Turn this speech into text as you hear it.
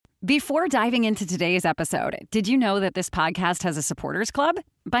Before diving into today's episode, did you know that this podcast has a supporters club?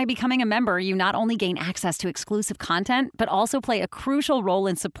 By becoming a member, you not only gain access to exclusive content, but also play a crucial role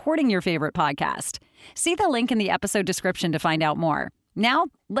in supporting your favorite podcast. See the link in the episode description to find out more. Now,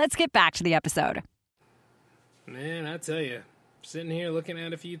 let's get back to the episode. Man, I tell you, sitting here looking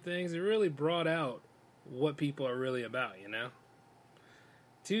at a few things, it really brought out what people are really about, you know?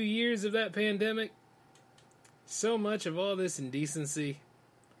 2 years of that pandemic, so much of all this indecency,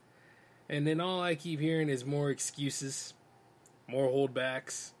 and then all I keep hearing is more excuses, more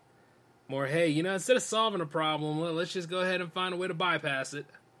holdbacks, more, hey, you know, instead of solving a problem, let's just go ahead and find a way to bypass it.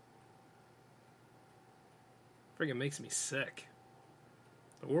 Friggin' makes me sick.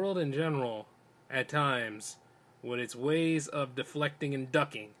 The world in general, at times, with its ways of deflecting and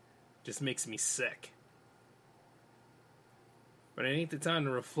ducking, just makes me sick. But it ain't the time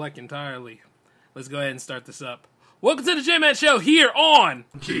to reflect entirely. Let's go ahead and start this up. Welcome to the J-Man Show here on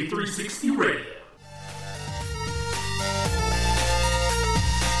J360 Radio.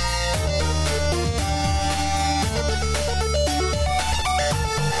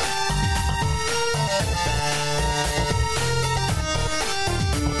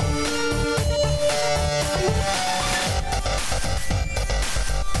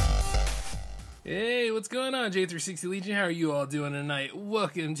 Hey, what's going on, J360 Legion? How are you all doing tonight?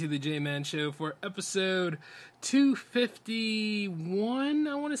 Welcome to the J-Man Show for episode 251,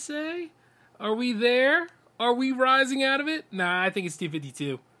 I want to say. Are we there? Are we rising out of it? Nah, I think it's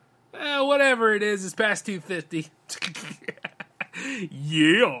 252. Whatever it is, it's past 250.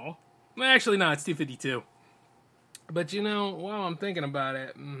 Yeah. Actually, no, it's 252. But you know, while I'm thinking about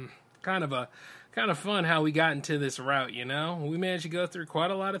it, kind of fun how we got into this route, you know? We managed to go through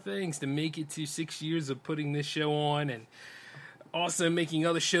quite a lot of things to make it to 6 years of putting this show on, and also making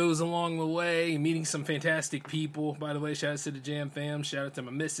other shows along the way, meeting some fantastic people. By the way, shout out to the Jam fam, shout out to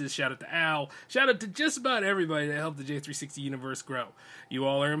my missus, shout out to Al, shout out to just about everybody that helped the J360 universe grow. You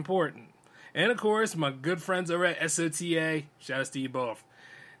all are important. And of course, my good friends over at SOTA, shout out to you both.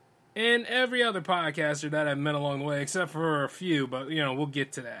 And every other podcaster that I've met along the way, except for a few, but you know, we'll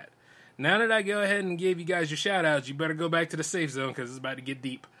get to that. Now that I go ahead and gave you guys your shout-outs, you better go back to the safe zone because it's about to get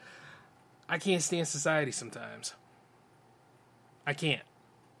deep. I can't stand society sometimes. I can't.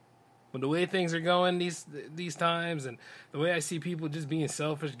 But the way things are going these times, and the way I see people just being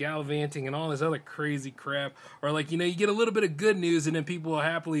selfish, gallivanting, and all this other crazy crap, or like, you know, you get a little bit of good news and then people will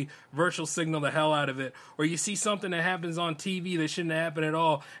happily virtual signal the hell out of it, or you see something that happens on TV that shouldn't happen at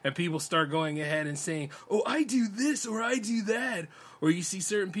all, and people start going ahead and saying, oh, I do this, or I do that, or you see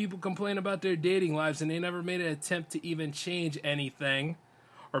certain people complain about their dating lives and they never made an attempt to even change anything,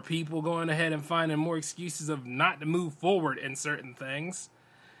 or people going ahead and finding more excuses of not to move forward in certain things.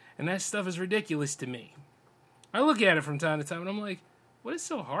 And that stuff is ridiculous to me. I look at it from time to time and I'm like, what is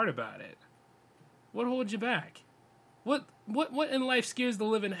so hard about it? What holds you back? What in life scares the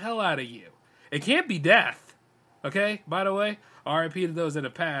living hell out of you? It can't be death. Okay? By the way, RIP to those that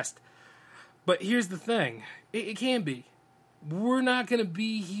have passed. But here's the thing. It can be. We're not going to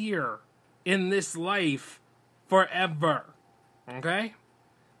be here in this life forever. Okay?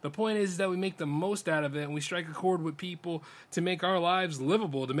 The point is that we make the most out of it and we strike a chord with people to make our lives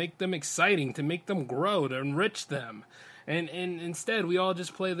livable, to make them exciting, to make them grow, to enrich them. And instead, we all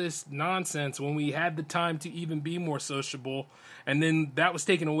just play this nonsense when we had the time to even be more sociable, and then that was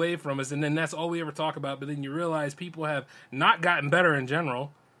taken away from us, and then that's all we ever talk about. But then you realize people have not gotten better in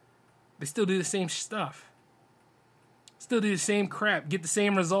general. They still do the same stuff. Still do the same crap, get the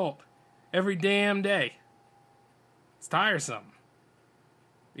same result every damn day. It's tiresome.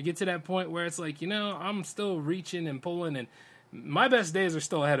 You get to that point where it's like, you know, I'm still reaching and pulling, and my best days are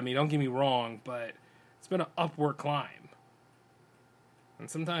still ahead of me, don't get me wrong, but it's been an upward climb. And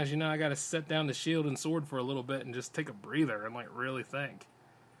sometimes, you know, I gotta set down the shield and sword for a little bit and just take a breather and, like, really think.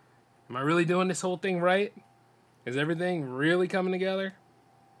 Am I really doing this whole thing right? Is everything really coming together?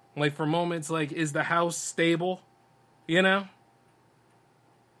 Like, for moments, like, is the house stable? You know?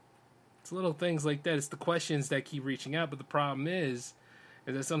 It's little things like that. It's the questions that keep reaching out, but the problem is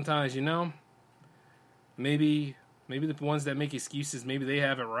that sometimes, you know, maybe the ones that make excuses, maybe they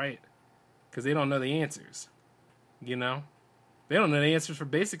have it right. Because they don't know the answers. You know? They don't know the answers for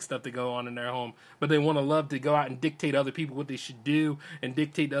basic stuff that go on in their home. But they want to love to go out and dictate to other people what they should do. And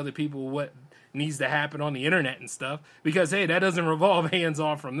dictate to other people what needs to happen on the internet and stuff. Because, hey, that doesn't revolve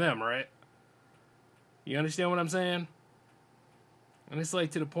hands-on from them, right? You understand what I'm saying? And it's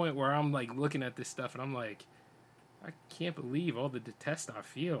like to the point where I'm like looking at this stuff and I'm like, I can't believe all the detest I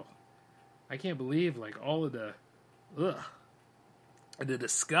feel. I can't believe like all of the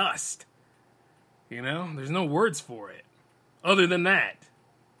disgust. You know, there's no words for it other than that.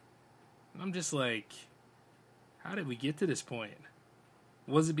 I'm just like, how did we get to this point?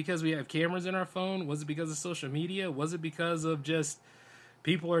 Was it because we have cameras in our phone? Was it because of social media? Was it because of just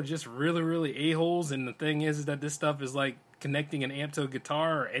people are just really, really a-holes? And the thing is that this stuff is like connecting an amp to a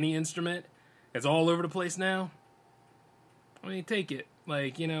guitar or any instrument. It's all over the place now. I mean, take it.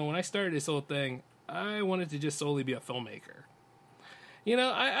 Like, you know, when I started this whole thing, I wanted to just solely be a filmmaker. You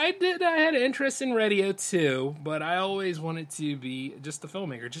know, I had an interest in radio too, but I always wanted to be just a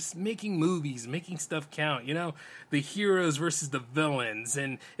filmmaker, just making movies, making stuff count, you know, the heroes versus the villains,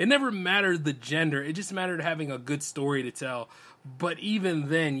 and it never mattered the gender, it just mattered having a good story to tell. But even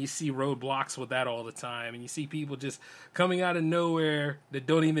then, you see roadblocks with that all the time, and you see people just coming out of nowhere that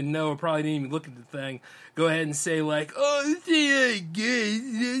don't even know or probably didn't even look at the thing, go ahead and say like, oh, this ain't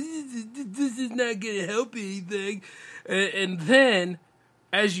good, this is not going to help anything, and then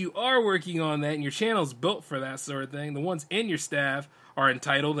as you are working on that and your channel's built for that sort of thing, the ones in your staff are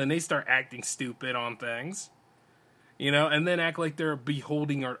entitled and they start acting stupid on things, you know, and then act like they're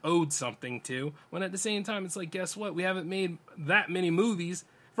beholding or owed something to, when at the same time it's like, guess what? We haven't made that many movies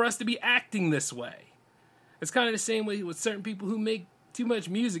for us to be acting this way. It's kind of the same way with certain people who make too much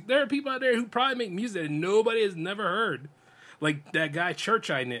music. There are people out there who probably make music that nobody has never heard. Like that guy Church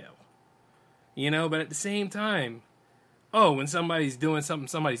I knew. You know, but at the same time, oh, when somebody's doing something,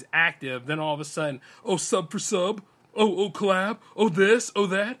 somebody's active, then all of a sudden, oh, sub for sub, oh, collab, oh, this, oh,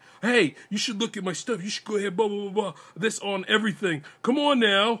 that. Hey, you should look at my stuff. You should go ahead, blah, blah, blah, blah. This on everything. Come on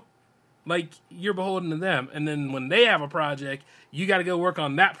now. Like, you're beholden to them. And then when they have a project, you got to go work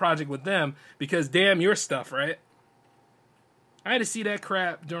on that project with them because damn your stuff, right? I had to see that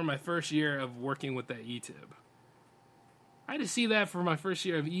crap during my first year of working with that YouTube. I had to see that for my first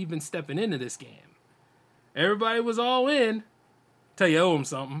year of even stepping into this game. Everybody was all in. Tell you owe them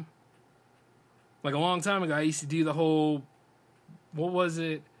something. Like a long time ago, I used to do the whole, what was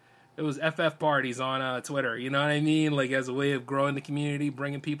it? It was FF parties on Twitter. You know what I mean? Like as a way of growing the community,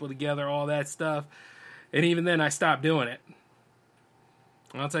 bringing people together, all that stuff. And even then, I stopped doing it.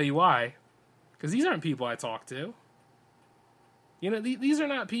 And I'll tell you why. Because these aren't people I talk to. You know, these are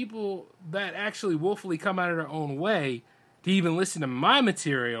not people that actually willfully come out of their own way to even listen to my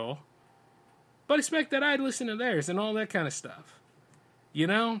material, but expect that I'd listen to theirs and all that kind of stuff. You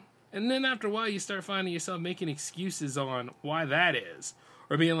know? And then after a while, you start finding yourself making excuses on why that is.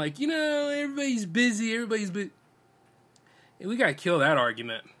 Or being like, you know, everybody's busy, we gotta kill that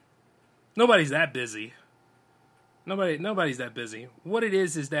argument. Nobody's that busy. Nobody's that busy. What it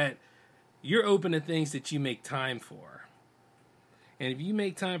is that you're open to things that you make time for. And if you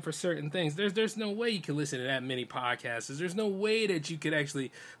make time for certain things, there's no way you can listen to that many podcasts. There's no way that you could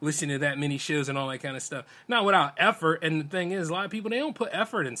actually listen to that many shows and all that kind of stuff. Not without effort. And the thing is, a lot of people, they don't put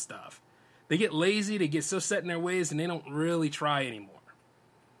effort in stuff. They get lazy, they get so set in their ways, and they don't really try anymore.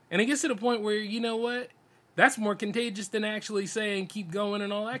 And it gets to the point where, you know what? That's more contagious than actually saying keep going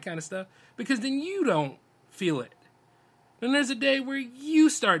and all that kind of stuff. Because then you don't feel it. Then there's a day where you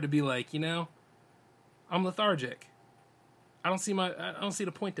start to be like, you know, I'm lethargic. I don't see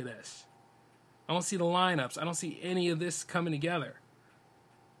the point to this. I don't see the lineups. I don't see any of this coming together.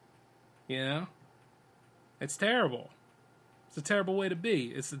 You know? It's terrible. It's a terrible way to be.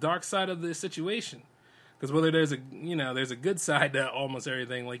 It's the dark side of the situation. Because whether there's a good side to almost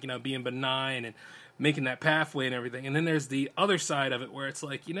everything, like, you know, being benign and making that pathway and everything. And then there's the other side of it where it's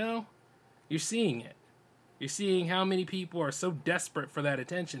like, you know, you're seeing it. You're seeing how many people are so desperate for that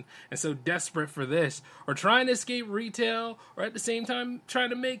attention and so desperate for this, or trying to escape retail, or at the same time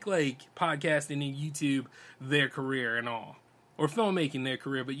trying to make like podcasting and YouTube their career and all, or filmmaking their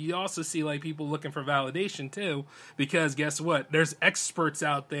career. But you also see like people looking for validation too, because guess what? There's experts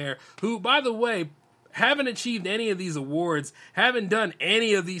out there who, by the way, haven't achieved any of these awards, haven't done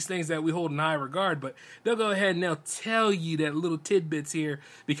any of these things that we hold in high regard, but they'll go ahead and they'll tell you that little tidbits here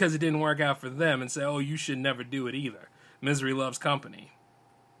because it didn't work out for them and say, oh, you should never do it either. Misery loves company.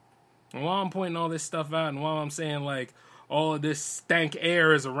 And while I'm pointing all this stuff out and while I'm saying like all of this stank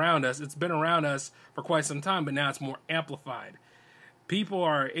air is around us, it's been around us for quite some time, but now it's more amplified. People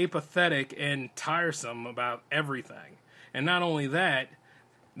are apathetic and tiresome about everything. And not only that,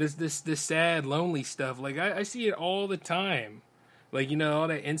 this sad, lonely stuff. Like, I see it all the time. Like, you know, all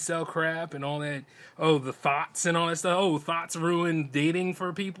that incel crap and all that, oh, the thoughts and all that stuff. Oh, thoughts ruin dating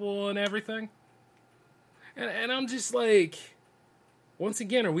for people and everything. And I'm just like, once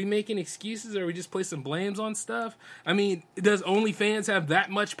again, are we making excuses or are we just placing blames on stuff? I mean, does OnlyFans have that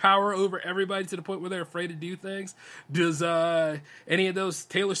much power over everybody to the point where they're afraid to do things? Does any of those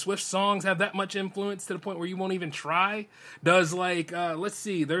Taylor Swift songs have that much influence to the point where you won't even try? Does, like, let's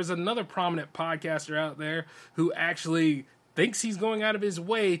see, there's another prominent podcaster out there who actually thinks he's going out of his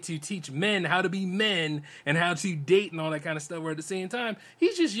way to teach men how to be men and how to date and all that kind of stuff, where at the same time,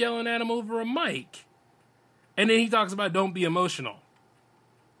 he's just yelling at him over a mic. And then he talks about don't be emotional.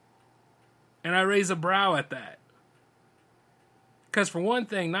 And I raise a brow at that. Because for one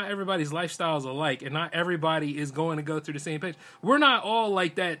thing, not everybody's lifestyle is alike, and not everybody is going to go through the same page. We're not all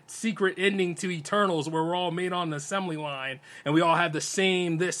like that secret ending to Eternals where we're all made on the assembly line and we all have the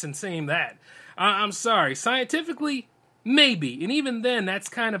same this and same that. I'm sorry. Scientifically, maybe. And even then, that's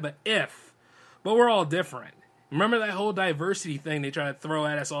kind of an if. But we're all different. Remember that whole diversity thing they try to throw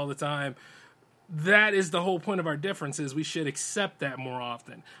at us all the time? That is the whole point of our differences. We should accept that more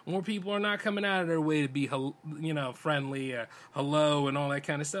often. More people are not coming out of their way to be, friendly, hello, and all that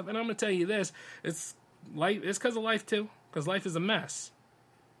kind of stuff. And I'm going to tell you this, it's because of life too, because life is a mess.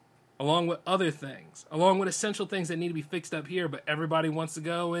 Along with other things, along with essential things that need to be fixed up here, but everybody wants to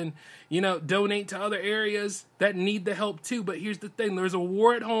go and, donate to other areas that need the help too. But here's the thing, there's a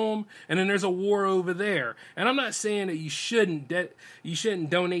war at home and then there's a war over there. And I'm not saying that you shouldn't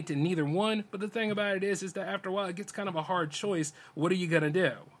donate to neither one, but the thing about it is that after a while it gets kind of a hard choice. What are you going to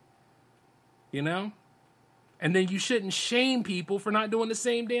do? And then you shouldn't shame people for not doing the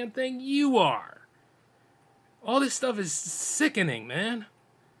same damn thing you are. All this stuff is sickening, man.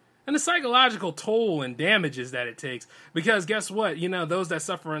 And the psychological toll and damages that it takes. Because guess what? Those that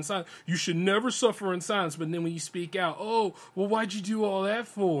suffer in silence, you should never suffer in silence. But then when you speak out, oh, well, why'd you do all that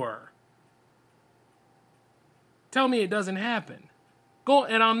for? Tell me it doesn't happen. Go,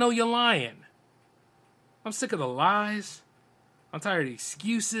 and I'll know you're lying. I'm sick of the lies. I'm tired of the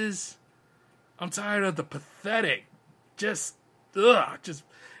excuses. I'm tired of the pathetic. I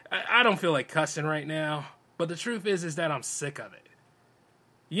don't feel like cussing right now. But the truth is that I'm sick of it.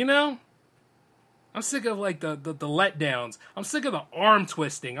 I'm sick of the letdowns. I'm sick of the arm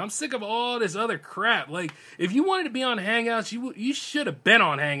twisting. I'm sick of all this other crap. Like, if you wanted to be on Hangouts, you should have been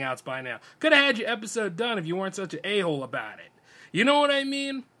on Hangouts by now. Could have had your episode done if you weren't such an a-hole about it. You know what I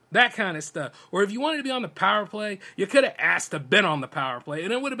mean? That kind of stuff. Or if you wanted to be on the power play, you could have asked to been on the power play,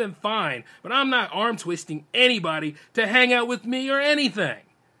 and it would have been fine. But I'm not arm twisting anybody to hang out with me or anything.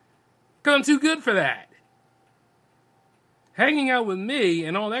 Because I'm too good for that. Hanging out with me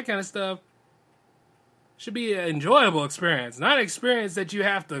and all that kind of stuff should be an enjoyable experience, not an experience that you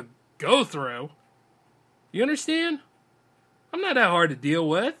have to go through. You understand? I'm not that hard to deal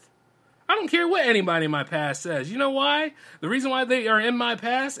with. I don't care what anybody in my past says. You know why? The reason why they are in my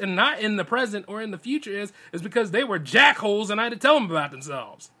past and not in the present or in the future is because they were jackholes and I had to tell them about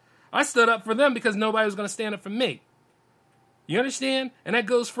themselves. I stood up for them because nobody was going to stand up for me. You understand? And that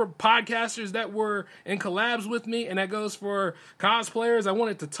goes for podcasters that were in collabs with me, and that goes for cosplayers I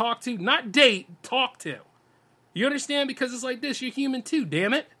wanted to talk to, not date, talk to. You understand? Because it's like this, you're human too,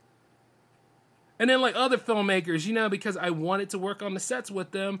 damn it. And then other filmmakers, because I wanted to work on the sets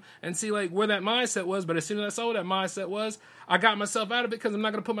with them and see where that mindset was, but as soon as I saw what that mindset was, I got myself out of it because I'm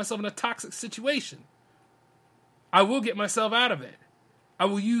not going to put myself in a toxic situation. I will get myself out of it. I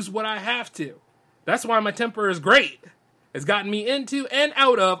will use what I have to. That's why my temper is great. It's gotten me into and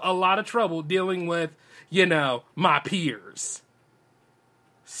out of a lot of trouble dealing with, my peers.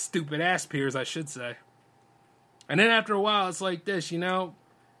 Stupid ass peers, I should say. And then after a while, it's like this,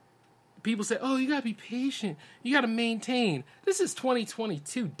 people say, oh, you gotta be patient. You gotta maintain. This is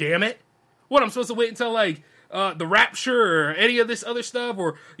 2022, damn it. What, I'm supposed to wait until, the rapture or any of this other stuff?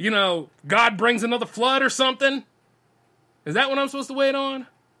 Or, God brings another flood or something? Is that what I'm supposed to wait on?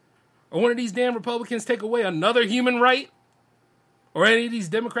 Or one of these damn Republicans take away another human right? Or any of these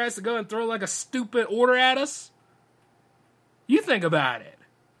Democrats to go and throw a stupid order at us? You think about it.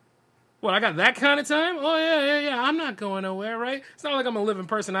 What, I got that kind of time? Oh, yeah. I'm not going nowhere, right? It's not like I'm a living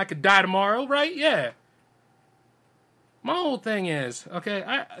person. I could die tomorrow, right? Yeah. My whole thing is, okay,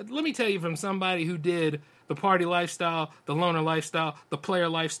 let me tell you from somebody who did the party lifestyle, the loner lifestyle, the player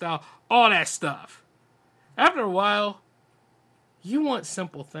lifestyle, all that stuff. After a while, you want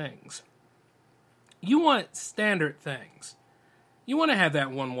simple things. You want standard things. You want to have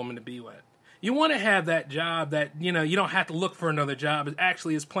that one woman to be with. You want to have that job that, you don't have to look for another job. It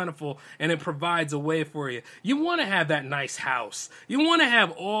actually is plentiful and it provides a way for you. You want to have that nice house. You want to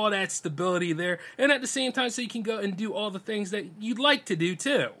have all that stability there. And at the same time, so you can go and do all the things that you'd like to do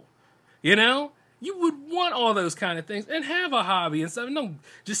too. You would want all those kind of things and have a hobby and stuff. And don't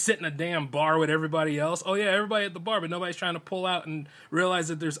just sit in a damn bar with everybody else. Oh, yeah, everybody at the bar, but nobody's trying to pull out and realize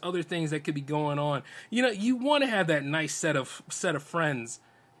that there's other things that could be going on. You want to have that nice set of friends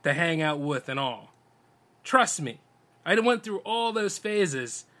to hang out with and all. Trust me. I went through all those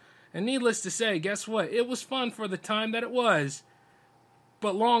phases. And needless to say, guess what? It was fun for the time that it was.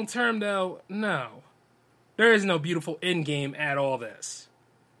 But long term, though, no. There is no beautiful end game at all this.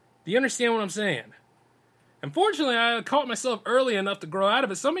 Do you understand what I'm saying? Unfortunately, I caught myself early enough to grow out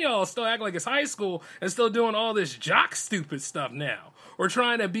of it. Some of y'all still act like it's high school and still doing all this jock stupid stuff now. Or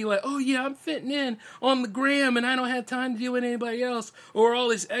trying to be like, oh yeah, I'm fitting in on the gram and I don't have time to deal with anybody else. Or all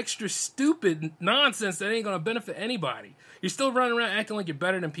this extra stupid nonsense that ain't going to benefit anybody. You're still running around acting like you're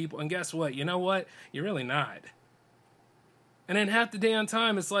better than people. And guess what? You know what? You're really not. And then half the damn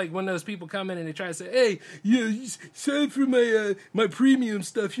time, it's like when those people come in and they try to say, hey, yeah, you sign up for my premium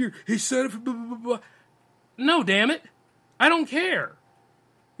stuff here. Hey, sign up for blah, blah, blah, blah. No, damn it. I don't care.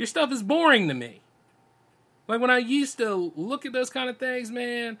 Your stuff is boring to me. Like when I used to look at those kind of things,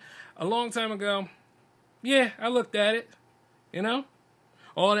 man, a long time ago, yeah, I looked at it, you know?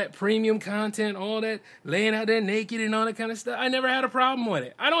 All that premium content, all that laying out there naked and all that kind of stuff. I never had a problem with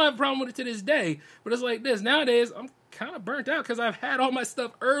it. I don't have a problem with it to this day, but it's like this. Nowadays, I'm kind of burnt out because I've had all my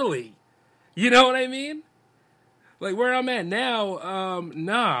stuff early. You know what I mean? Like where I'm at now,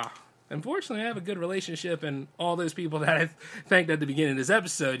 nah. Unfortunately, I have a good relationship and all those people that I thanked at the beginning of this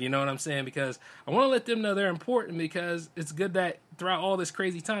episode, you know what I'm saying? Because I want to let them know they're important because it's good that throughout all this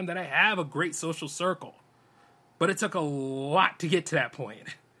crazy time that I have a great social circle. But it took a lot to get to that point.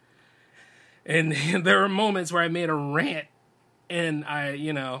 And there were moments where I made a rant and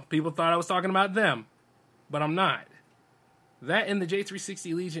people thought I was talking about them, but I'm not. That and the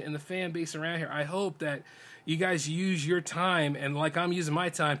J360 Legion and the fan base around here, I hope that you guys use your time, and like I'm using my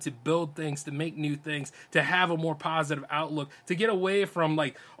time, to build things, to make new things, to have a more positive outlook, to get away from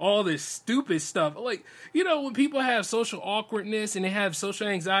like all this stupid stuff. Like, when people have social awkwardness and they have social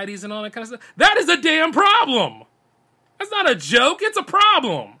anxieties and all that kind of stuff, that is a damn problem. That's not a joke, it's a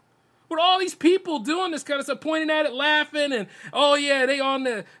problem. With all these people doing this kind of stuff, pointing at it, laughing, and oh yeah, they on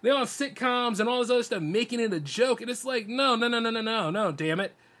sitcoms and all this other stuff, making it a joke, and it's like, no, damn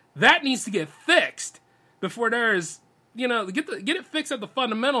it. That needs to get fixed before there's, get it fixed at the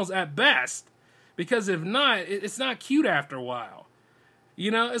fundamentals at best. Because if not, it's not cute after a while.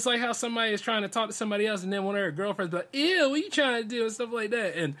 It's like how somebody is trying to talk to somebody else and then one of their girlfriends be like, ew, what are you trying to do? And stuff like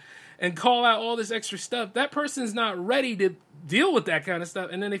that. And call out all this extra stuff. That person's not ready to deal with that kind of stuff.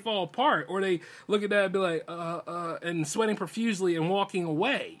 And then they fall apart. Or they look at that and be like, and sweating profusely and walking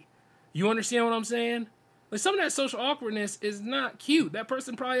away. You understand what I'm saying? Like some of that social awkwardness is not cute. That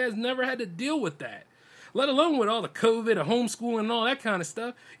person probably has never had to deal with that. Let alone with all the COVID and homeschooling and all that kind of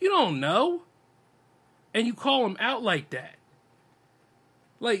stuff. You don't know. And you call them out like that.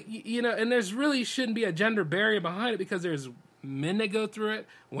 Like, and there's really shouldn't be a gender barrier behind it because there's men that go through it,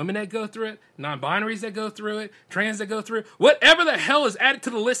 women that go through it, non-binaries that go through it, trans that go through it. Whatever the hell is added to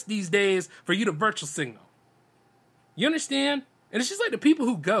the list these days for you to virtual signal. You understand? And it's just like the people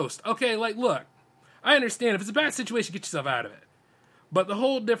who ghost. Okay, like, look, I understand. If it's a bad situation, get yourself out of it. But the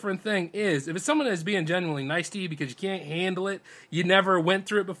whole different thing is, if it's someone that's being genuinely nice to you because you can't handle it, you never went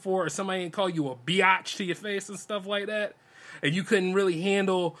through it before, or somebody ain't call you a biatch to your face and stuff like that, and you couldn't really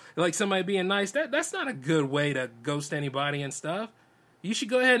handle like somebody being nice, that's not a good way to ghost anybody and stuff. You should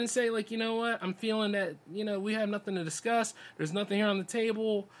go ahead and say, like, you know what, I'm feeling that, we have nothing to discuss. There's nothing here on the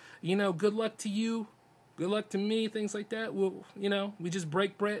table. Good luck to you. Good luck to me, things like that. We'll, we just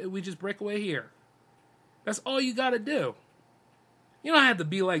break away here. That's all you got to do. You don't have to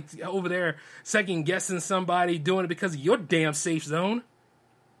be like over there second guessing somebody doing it because of your damn safe zone.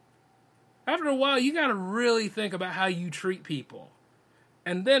 After a while, you got to really think about how you treat people.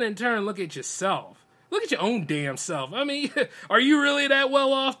 And then in turn, look at yourself. Look at your own damn self. I mean, are you really that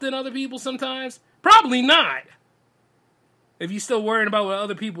well off than other people sometimes? Probably not. If you're still worrying about what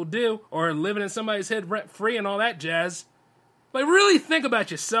other people do or living in somebody's head rent-free and all that jazz. Like, really think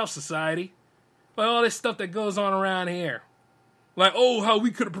about yourself, society. Like all this stuff that goes on around here. Like, oh, how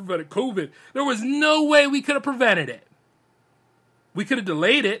we could have prevented COVID. There was no way we could have prevented it. We could have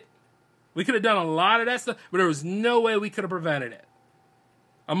delayed it. We could have done a lot of that stuff, but there was no way we could have prevented it.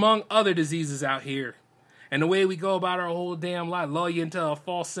 Among other diseases out here. And the way we go about our whole damn life, lull you into a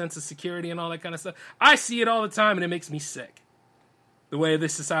false sense of security and all that kind of stuff. I see it all the time, and it makes me sick. The way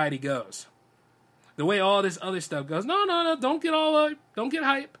this society goes. The way all this other stuff goes. No, don't get all up. Don't get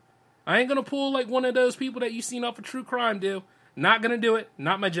hype. I ain't going to pull like one of those people that you seen off of True Crime do. Not going to do it.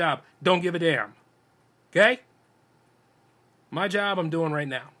 Not my job. Don't give a damn. Okay? My job I'm doing right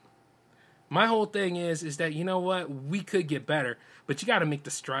now. My whole thing is that, you know what? We could get better, but you got to make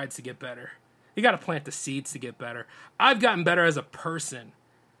the strides to get better. You got to plant the seeds to get better. I've gotten better as a person,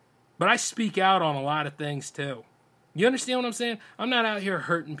 but I speak out on a lot of things too. You understand what I'm saying? I'm not out here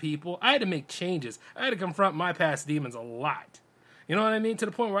hurting people. I had to make changes. I had to confront my past demons a lot. You know what I mean? To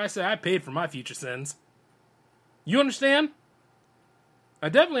the point where I say I paid for my future sins. You understand? I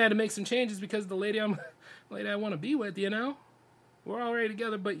definitely had to make some changes because the lady I'm lady I want to be with, We're already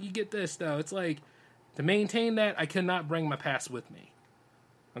together, but you get this, though. It's like, to maintain that, I cannot bring my past with me.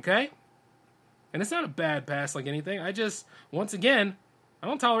 Okay? And it's not a bad past like anything. I just, once again, I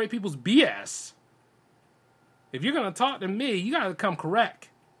don't tolerate people's BS. If you're going to talk to me, you got to come correct.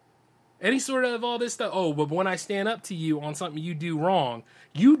 Any sort of all this stuff, but when I stand up to you on something you do wrong,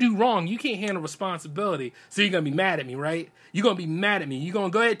 you can't handle responsibility, so you're going to be mad at me, right? You're going to be mad at me. You're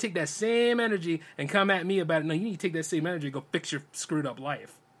going to go ahead and take that same energy and come at me about it. No, you need to take that same energy and go fix your screwed up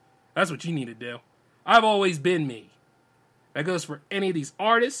life. That's what you need to do. I've always been me. That goes for any of these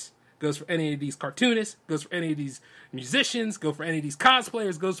artists, goes for any of these cartoonists, goes for any of these musicians, go for any of these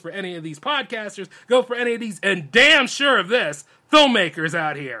cosplayers, goes for any of these podcasters, go for any of these, and damn sure of this, filmmakers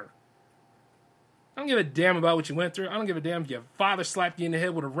out here. I don't give a damn about what you went through. I don't give a damn if your father slapped you in the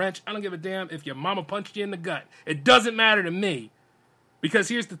head with a wrench. I don't give a damn if your mama punched you in the gut. It doesn't matter to me. Because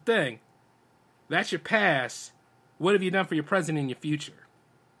here's the thing. That's your past. What have you done for your present and your future?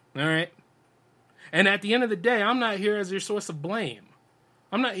 All right? And at the end of the day, I'm not here as your source of blame.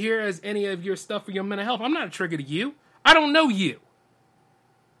 I'm not here as any of your stuff for your mental health. I'm not a trigger to you. I don't know you.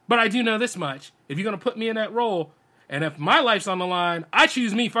 But I do know this much. If you're going to put me in that role, and if my life's on the line, I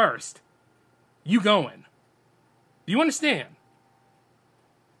choose me first. You going. Do you understand?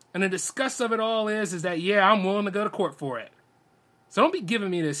 And the disgust of it all is that, yeah, I'm willing to go to court for it. So don't be giving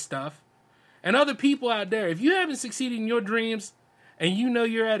me this stuff. And other people out there, if you haven't succeeded in your dreams, and you know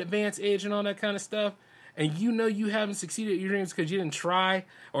you're at advanced age and all that kind of stuff, and you know you haven't succeeded at your dreams because you didn't try,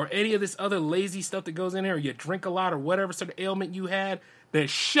 or any of this other lazy stuff that goes in here, or you drink a lot, or whatever sort of ailment you had, then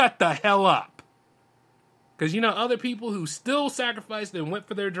shut the hell up. Because other people who still sacrificed and went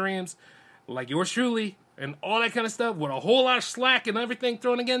for their dreams, like yours truly, and all that kind of stuff, with a whole lot of slack and everything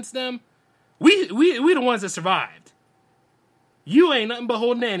thrown against them, we the ones that survived. You ain't nothing but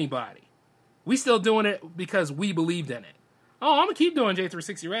holding to anybody. We still doing it because we believed in it. Oh, I'm going to keep doing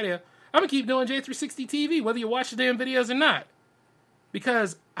J360 Radio. I'm going to keep doing J360 TV, whether you watch the damn videos or not.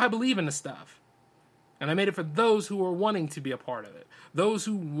 Because I believe in the stuff. And I made it for those who are wanting to be a part of it. Those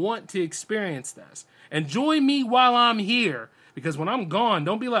who want to experience this. And join me while I'm here. Because when I'm gone,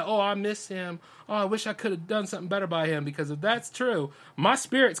 don't be like, oh, I miss him. Oh, I wish I could have done something better by him. Because if that's true, my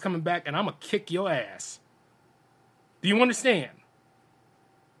spirit's coming back and I'm going to kick your ass. Do you understand?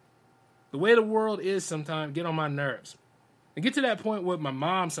 The way the world is sometimes get on my nerves. And get to that point with my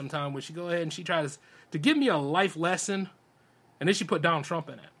mom sometimes where she go ahead and she tries to give me a life lesson. And then she put Donald Trump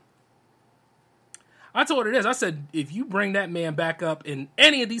in it. I told her this. I said, if you bring that man back up in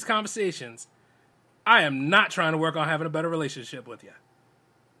any of these conversations, I am not trying to work on having a better relationship with you.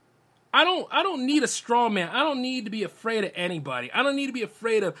 I don't need a strong man. I don't need to be afraid of anybody. I don't need to be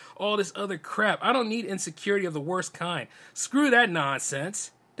afraid of all this other crap. I don't need insecurity of the worst kind. Screw that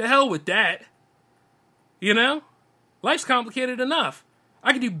nonsense. To hell with that. Life's complicated enough.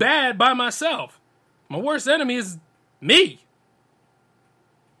 I can do bad by myself. My worst enemy is me.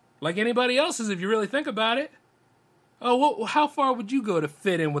 Like anybody else's, if you really think about it. Oh, well, how far would you go to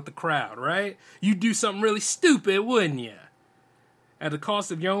fit in with the crowd, right? You'd do something really stupid, wouldn't you? At the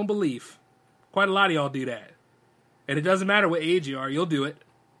cost of your own belief. Quite a lot of y'all do that. And it doesn't matter what age you are, you'll do it.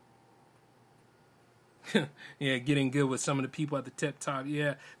 Yeah, getting good with some of the people at the Tip Top.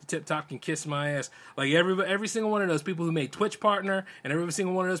 Yeah, the Tip Top can kiss my ass. Like every single one of those people who made Twitch Partner, and every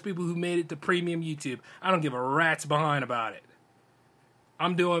single one of those people who made it to premium YouTube. I don't give a rat's behind about it.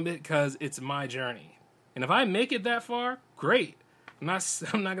 I'm doing it because it's my journey. And if I make it that far, great. I'm not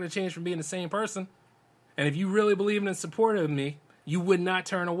going to change from being the same person. And if you really believe in and support of me, you would not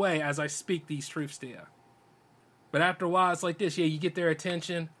turn away as I speak these truths to you. But after a while, it's like this. Yeah, you get their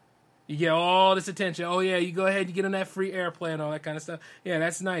attention. You get all this attention. Oh, yeah, you go ahead, you get on that free airplay and all that kind of stuff. Yeah,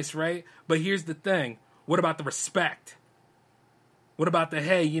 that's nice, right? But here's the thing. What about the respect? What about the,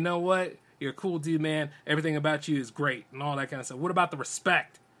 hey, you know what? You're a cool dude, man. Everything about you is great and all that kind of stuff. What about the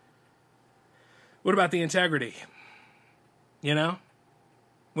respect? What about the integrity?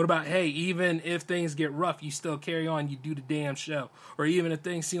 What about, hey, even if things get rough, you still carry on, you do the damn show. Or even if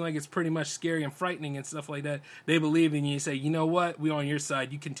things seem like it's pretty much scary and frightening and stuff like that, they believe in you and say, you know what, we're on your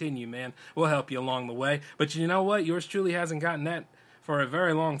side, you continue, man. We'll help you along the way. But you know what, yours truly hasn't gotten that for a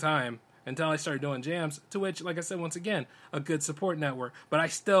very long time until I started doing jams, to which, like I said, once again, a good support network. But I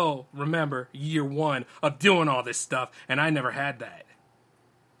still remember year one of doing all this stuff, and I never had that.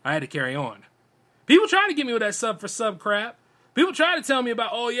 I had to carry on. People try to get me with that sub for sub crap. People try to tell me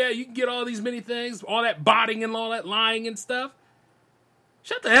about, oh yeah, you can get all these many things, all that botting and all that lying and stuff.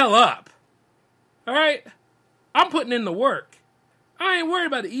 Shut the hell up. All right? I'm putting in the work. I ain't worried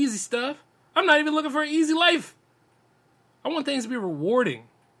about the easy stuff. I'm not even looking for an easy life. I want things to be rewarding.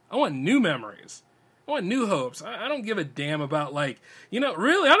 I want new memories. I want new hopes. I don't give a damn about, really,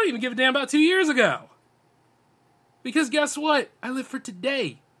 I don't even give a damn about 2 years ago. Because guess what? I live for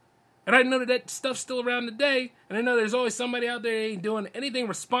today. And I know that stuff's still around today. And I know there's always somebody out there that ain't doing anything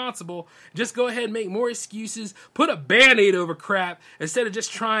responsible. Just go ahead and make more excuses. Put a Band-Aid over crap instead of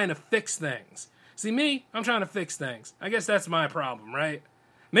just trying to fix things. See, me, I'm trying to fix things. I guess that's my problem, right?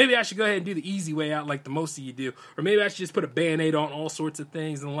 Maybe I should go ahead and do the easy way out like the most of you do. Or maybe I should just put a Band-Aid on all sorts of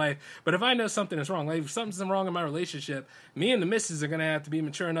things in life. But if I know something is wrong, like if something's wrong in my relationship, me and the missus are going to have to be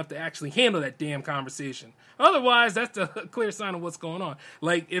mature enough to actually handle that damn conversation. Otherwise, that's a clear sign of what's going on.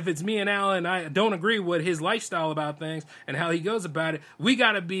 Like, if it's me and Alan and I don't agree with his lifestyle about things and how he goes about it, we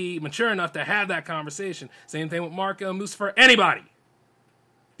got to be mature enough to have that conversation. Same thing with Marco, Mustafa, anybody.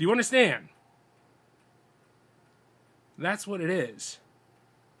 Do you understand? That's what it is.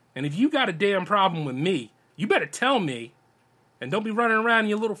 And if you got a damn problem with me, you better tell me. And don't be running around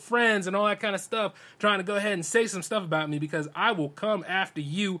your little friends and all that kind of stuff trying to go ahead and say some stuff about me, because I will come after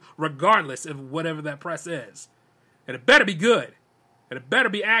you regardless of whatever that press is. And it better be good. And it better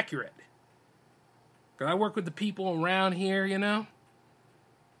be accurate. Because I work with the people around here, you know.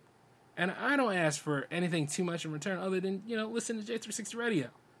 And I don't ask for anything too much in return other than, listen to J360 Radio.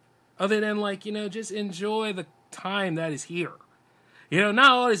 Other than, just enjoy the time that is here.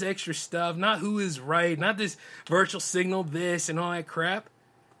 Not all this extra stuff, not who is right, not this virtual signal this and all that crap.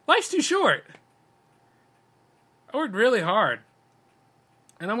 Life's too short. I worked really hard.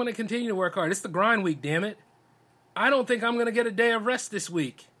 And I'm going to continue to work hard. It's the grind week, damn it. I don't think I'm going to get a day of rest this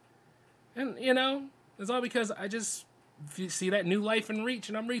week. And, it's all because I just see that new life in reach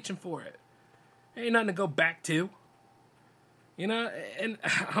and I'm reaching for it. Ain't nothing to go back to. And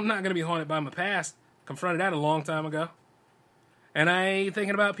I'm not going to be haunted by my past. Confronted that a long time ago. And I ain't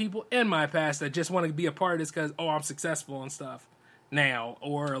thinking about people in my past that just want to be a part of this because, I'm successful and stuff now.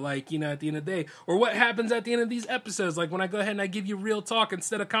 Or, at the end of the day. Or what happens at the end of these episodes. Like when I go ahead and I give you real talk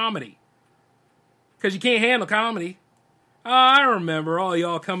instead of comedy. Because you can't handle comedy. Oh, I remember all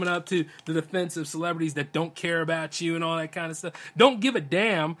y'all coming up to the defense of celebrities that don't care about you and all that kind of stuff. Don't give a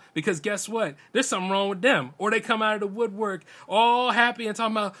damn, because guess what? There's something wrong with them. Or they come out of the woodwork all happy and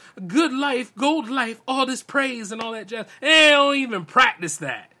talking about good life, gold life, all this praise and all that jazz. And they don't even practice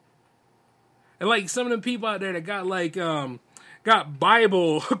that. And some of them people out there that got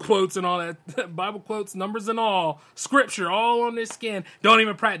Bible quotes and all that, Bible quotes, numbers and all, scripture all on their skin, don't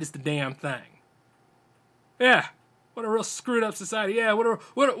even practice the damn thing. Yeah. What a real screwed up society. Yeah,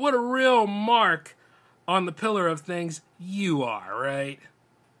 what a real mark on the pillar of things you are, right?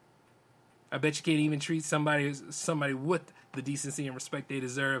 I bet you can't even treat somebody with the decency and respect they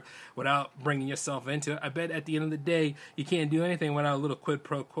deserve without bringing yourself into it. I bet at the end of the day, you can't do anything without a little quid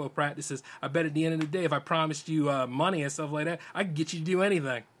pro quo practices. I bet at the end of the day, if I promised you money and stuff like that, I could get you to do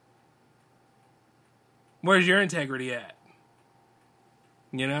anything. Where's your integrity at?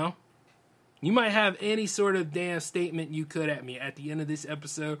 You might have any sort of damn statement you could at me at the end of this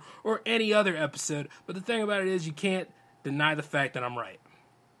episode or any other episode, but the thing about it is you can't deny the fact that I'm right.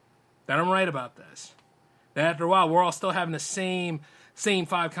 That I'm right about this. That after a while, we're all still having the same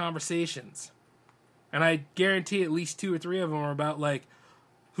 5 conversations. And I guarantee at least 2 or 3 of them are about,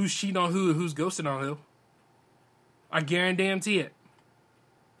 who's cheating on who, who's ghosting on who. I guarantee it.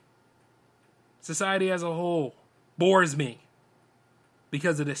 Society as a whole bores me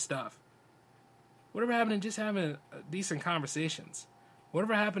because of this stuff. Whatever happened to just having decent conversations?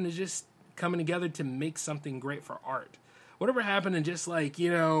 Whatever happened to just coming together to make something great for art? Whatever happened to just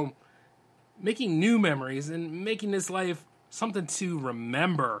making new memories and making this life something to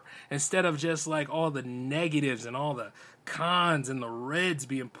remember instead of just all the negatives and all the cons and the reds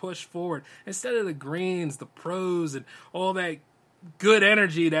being pushed forward instead of the greens, the pros, and all that good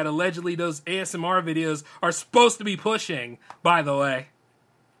energy that allegedly those ASMR videos are supposed to be pushing, by the way.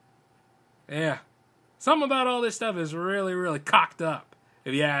 Yeah. Something about all this stuff is really, really cocked up,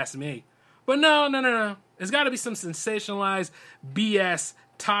 if you ask me. But no. There's got to be some sensationalized BS,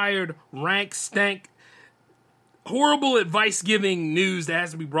 tired, rank, stank, horrible advice-giving news that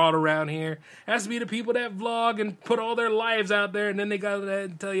has to be brought around here. It has to be the people that vlog and put all their lives out there, and then they got to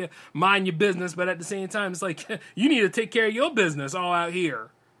tell you, mind your business. But at the same time, it's like, you need to take care of your business all out here.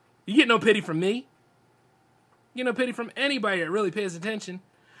 You get no pity from me. You get no pity from anybody that really pays attention.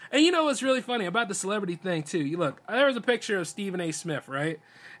 And you know what's really funny about the celebrity thing, too? You look, there was a picture of Stephen A. Smith, right?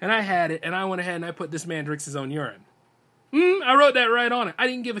 And I had it, and I went ahead and I put this man drinks his own urine. I wrote that right on it. I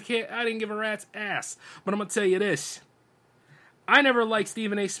didn't give a rat's ass. But I'm going to tell you this. I never liked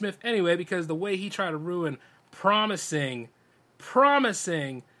Stephen A. Smith anyway because the way he tried to ruin promising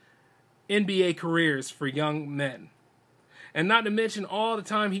NBA careers for young men. And not to mention all the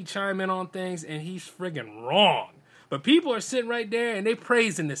time he chime in on things and he's friggin' wrong. But people are sitting right there and they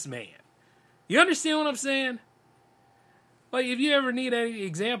praising this man. You understand what I'm saying? Like, if you ever need any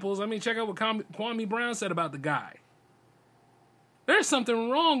examples, I mean, check out what Kwame Brown said about the guy. There's something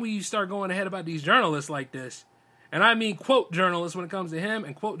wrong when you start going ahead about these journalists like this. And I mean quote journalists when it comes to him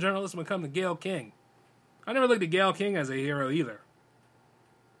and quote journalists when it comes to Gayle King. I never looked at Gayle King as a hero either.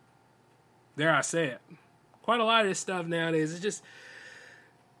 Dare I say it. Quite a lot of this stuff nowadays is just...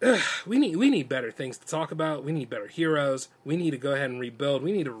 we need better things to talk about. We need better heroes. We need to go ahead and rebuild.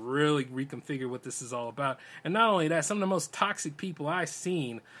 We need to really reconfigure what this is all about. And not only that, some of the most toxic people I've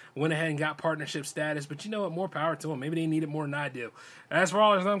seen went ahead and got partnership status. But you know what? More power to them. Maybe they need it more than I do. As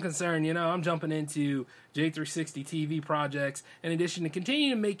far as I'm concerned, you know, I'm jumping into J360 TV projects in addition to continue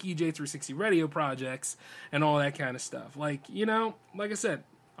to make you J360 radio projects and all that kind of stuff. Like, you know, like I said,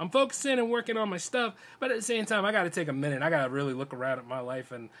 I'm focusing and working on my stuff, but at the same time, I got to take a minute. I got to really look around at my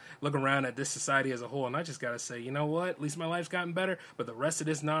life and look around at this society as a whole, and I just got to say, you know what? At least my life's gotten better, but the rest of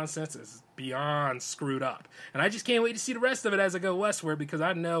this nonsense is beyond screwed up. And I just can't wait to see the rest of it as I go westward, because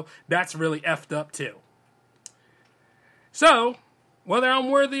I know that's really effed up too. So, whether I'm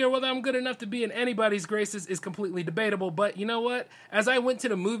worthy or whether I'm good enough to be in anybody's graces is completely debatable, but you know what? As I went to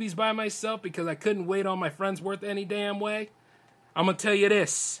the movies by myself because I couldn't wait on my friends worth any damn way, I'm going to tell you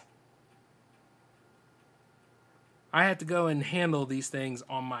this. I had to go and handle these things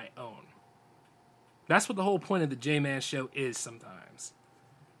on my own. That's what the whole point of the J-Man Show is sometimes.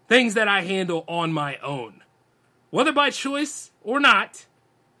 Things that I handle on my own. Whether by choice or not,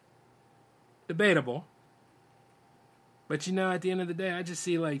 debatable. But you know, at the end of the day, I just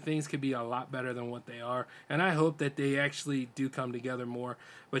see like things could be a lot better than what they are. And I hope that they actually do come together more.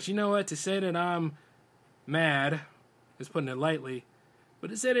 But you know what? To say that I'm mad... is putting it lightly,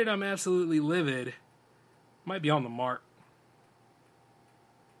 but to say that I'm absolutely livid might be on the mark.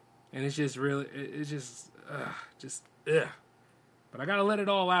 And it's just really, it's just, ugh. But I gotta let it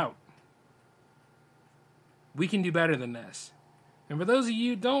all out. We can do better than this. And for those of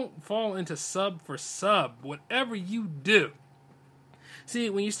you, don't fall into sub for sub, whatever you do. See,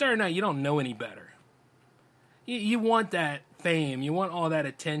 when you're starting out, you don't know any better. You want that fame, you want all that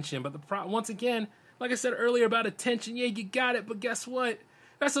attention, but once again, like I said earlier about attention, yeah, you got it, but guess what?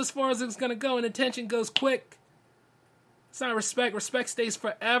 That's as far as it's going to go, and attention goes quick. It's not respect. Respect stays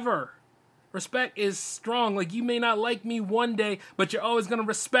forever. Respect is strong. Like, you may not like me one day, but you're always going to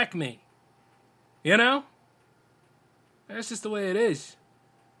respect me. You know? That's just the way it is.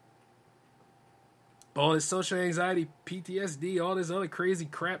 All this social anxiety, PTSD, all this other crazy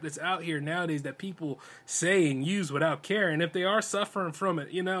crap that's out here nowadays that people say and use without care. And if they are suffering from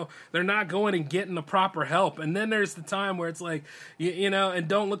it, you know, they're not going and getting the proper help. And then there's the time where it's like, you know, and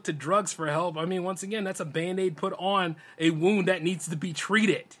don't look to drugs for help. I mean, once again, that's a Band-Aid put on a wound that needs to be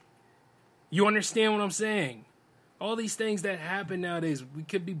treated. You understand what I'm saying? All these things that happen nowadays, we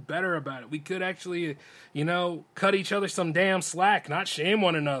could be better about it. We could actually, you know, cut each other some damn slack, not shame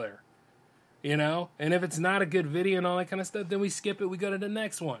one another. You know, and if it's not a good video and all that kind of stuff, then we skip it. We go to the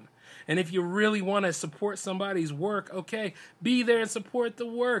next one. And if you really want to support somebody's work, okay, be there and support the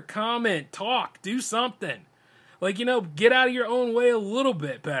work. Comment, talk, do something. Like, you know, get out of your own way a little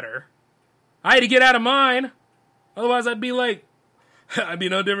bit better. I had to get out of mine. Otherwise, I'd be like, I'd be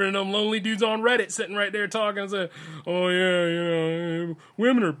no different than them lonely dudes on Reddit sitting right there talking and saying, oh yeah, you know,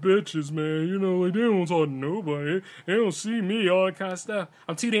 women are bitches, man. You know, like, they don't talk to nobody. They don't see me, all that kind of stuff.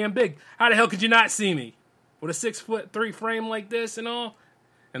 I'm too damn big. How the hell could you not see me? With a 6'3" frame like this and all?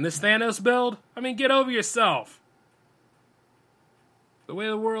 And this Thanos build? I mean, get over yourself. The way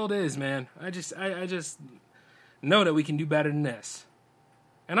the world is, man. I just know that we can do better than this.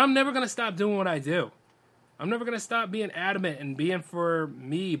 And I'm never going to stop doing what I do. I'm never going to stop being adamant and being for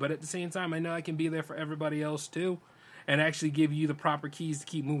me, but at the same time, I know I can be there for everybody else too and actually give you the proper keys to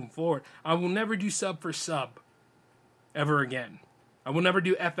keep moving forward. I will never do sub for sub ever again. I will never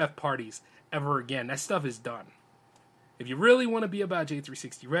do FF parties ever again. That stuff is done. If you really want to be about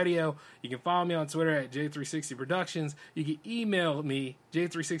J360 Radio, you can follow me on Twitter at J360 Productions. You can email me,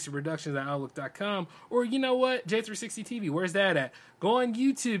 J360productions@outlook.com. Or you know what? J360 TV. Where's that at? Go on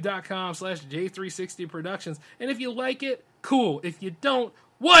YouTube.com/J360 Productions. And if you like it, cool. If you don't,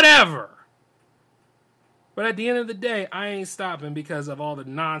 whatever. But at the end of the day, I ain't stopping because of all the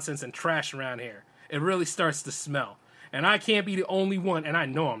nonsense and trash around here. It really starts to smell. And I can't be the only one, and I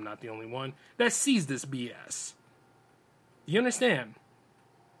know I'm not the only one, that sees this BS. You understand?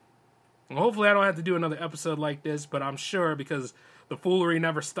 Well, hopefully I don't have to do another episode like this, but I'm sure because the foolery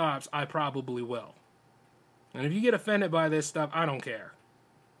never stops, I probably will. And if you get offended by this stuff, I don't care.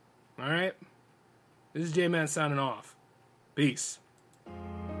 Alright? This is J-Man signing off. Peace.